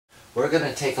We're going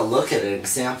to take a look at an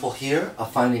example here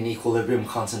of finding equilibrium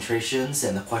concentrations,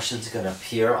 and the question's going to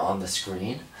appear on the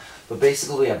screen. But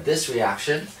basically we have this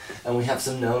reaction and we have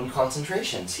some known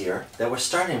concentrations here that we're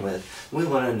starting with. We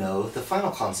want to know the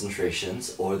final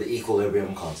concentrations or the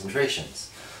equilibrium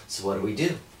concentrations. So what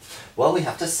do? Well, we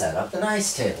have to set up an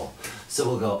ice table. So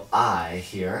we'll go I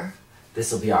here.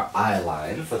 This will be our I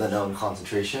line for the known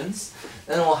concentrations.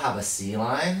 Then we'll have a C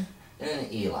line and an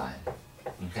E line.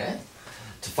 Okay?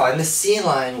 To find the C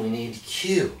line we need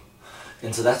Q.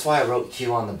 And so that's why I wrote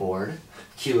Q on the board.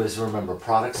 Q is, remember,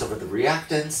 products over the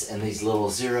reactants, and these little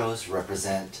zeros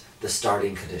represent the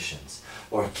starting conditions.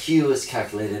 Or Q is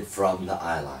calculated from the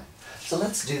I line. So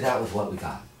let's do that with what we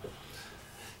got.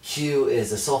 Q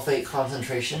is a sulfate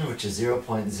concentration, which is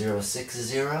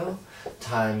 0.060,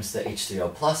 times the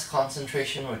H3O plus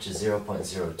concentration, which is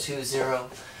 0.020,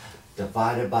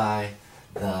 divided by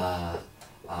the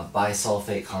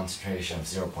bisulfate concentration of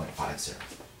 0.50.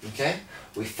 Okay?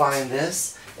 We find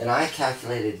this, and I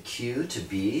calculated Q to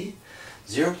be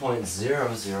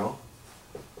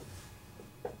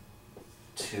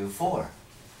 0.0024.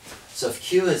 So if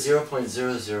Q is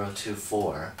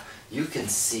 0.0024, you can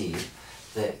see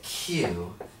that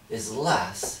Q is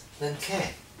less than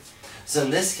K. So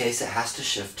in this case, it has to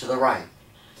shift to the right.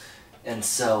 And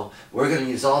so we're going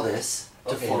to use all this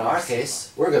to form. In our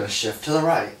case, we're going to shift to the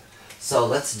right. So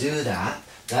let's do that.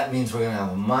 That means we're going to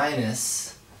have a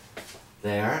minus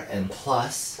there and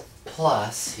plus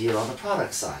here on the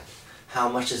product side. How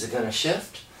much is it going to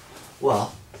shift?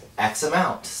 Well, X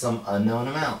amount, some unknown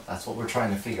amount. That's what we're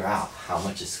trying to figure out, how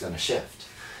much it's going to shift.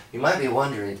 You might be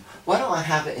wondering, why don't I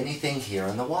have anything here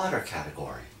in the water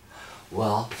category?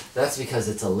 Well, that's because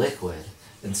it's a liquid,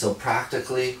 and so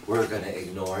practically we're going to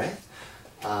ignore it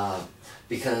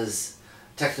because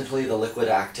technically the liquid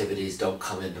activities don't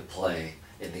come into play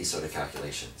in these sort of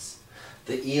calculations.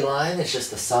 The E line is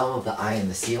just the sum of the I and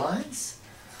the C lines.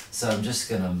 So I'm just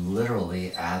going to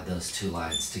literally add those two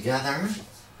lines together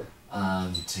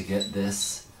to get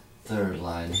this third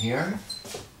line here.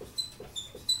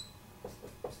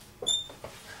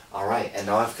 Alright, and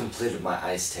now I've completed my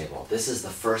ice table. This is the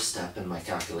first step in my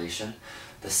calculation.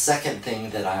 The second thing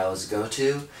that I always go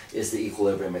to is the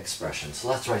equilibrium expression. So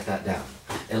let's write that down.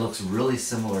 It looks really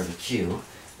similar to Q.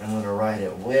 I'm going to write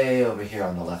it way over here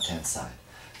on the left-hand side.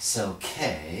 So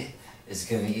K is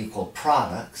going to equal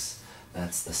products.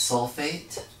 That's the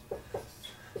sulfate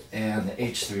and the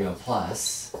H3O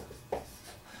plus,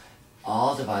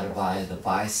 all divided by the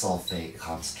bisulfate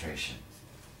concentration.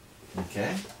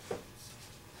 Okay?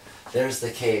 There's the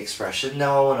K expression.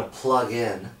 Now I want to plug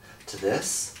in to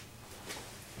this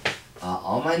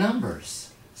all my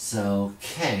numbers. So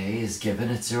K is given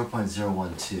at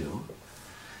 0.012,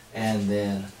 and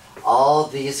then all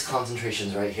these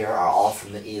concentrations right here are all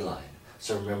from the E line.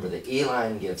 So remember, the E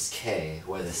line gives K,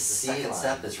 where the second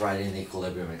step is writing the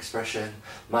equilibrium expression.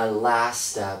 My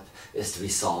last step is to be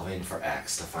solving for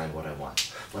X to find what I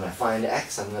want. When I find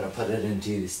X, I'm going to put it into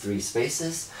these three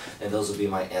spaces, and those will be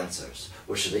my answers,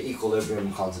 which are the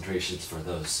equilibrium concentrations for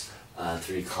those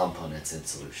three components in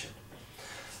solution.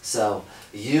 So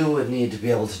you would need to be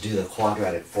able to do the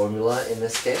quadratic formula in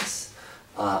this case.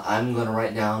 I'm going to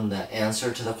write down the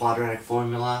answer to the quadratic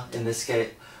formula in this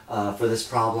case for this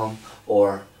problem,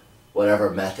 or whatever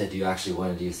method you actually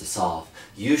wanted to use to solve.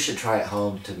 You should try at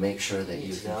home to make sure that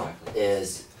you know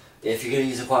is, if you're going to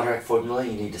use a quadratic formula,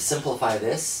 you need to simplify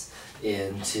this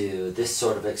into this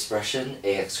sort of expression,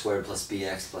 ax squared plus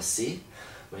bx plus c.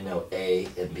 We know a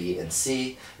and b and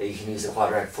c. If you can use the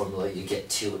quadratic formula, you get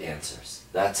two answers.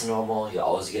 That's normal. You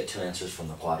always get two answers from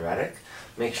the quadratic.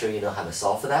 Make sure you know how to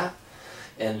solve for that.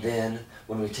 And then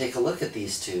when we take a look at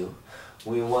these two,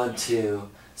 we want to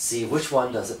see which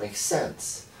one doesn't make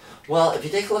sense. Well, if you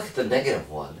take a look at the negative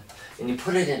one and you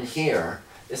put it in here,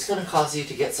 it's going to cause you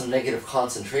to get some negative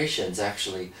concentrations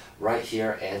actually right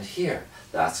here and here.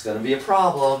 That's going to be a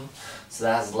problem. So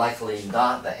that's likely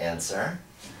not the answer.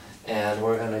 And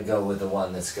we're going to go with the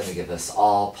one that's going to give us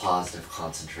all positive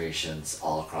concentrations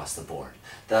all across the board.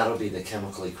 That'll be the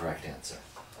chemically correct answer.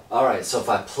 Alright, so if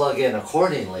I plug in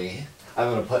accordingly, I'm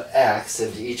going to put X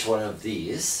into each one of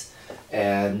these,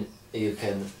 and you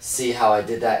can see how I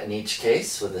did that in each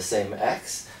case with the same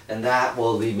X, and that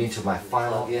will lead me to my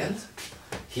final again.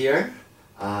 Here,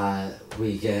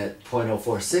 we get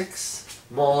 0.046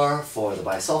 molar for the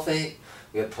bisulfate,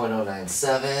 we get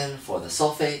 0.097 for the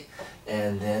sulfate,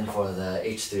 and then for the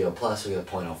H3O plus we get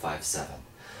 0.057.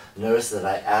 Notice that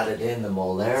I added in the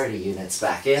molarity units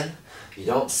back in. You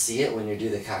don't see it when you do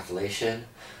the calculation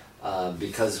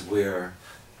because we're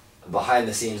behind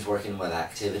the scenes working with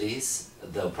activities,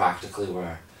 though practically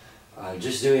we're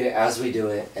Just doing it as we do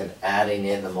it and adding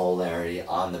in the molarity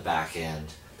on the back end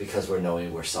because we're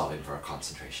knowing we're solving for a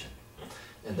concentration.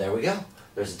 And there we go.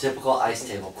 There's a typical ice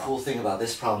table. Cool thing about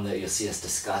this problem that you'll see us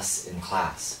discuss in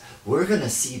class. We're going to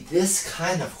see this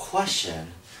kind of question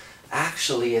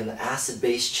actually in the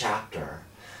acid-base chapter.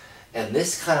 And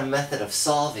this kind of method of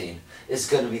solving is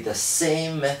going to be the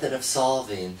same method of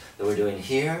solving that we're doing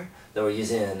here that we're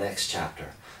using in the next chapter.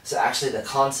 So actually the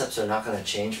concepts are not going to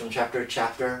change from chapter to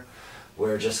chapter.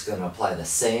 We're just going to apply the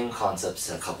same concepts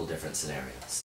to a couple different scenarios.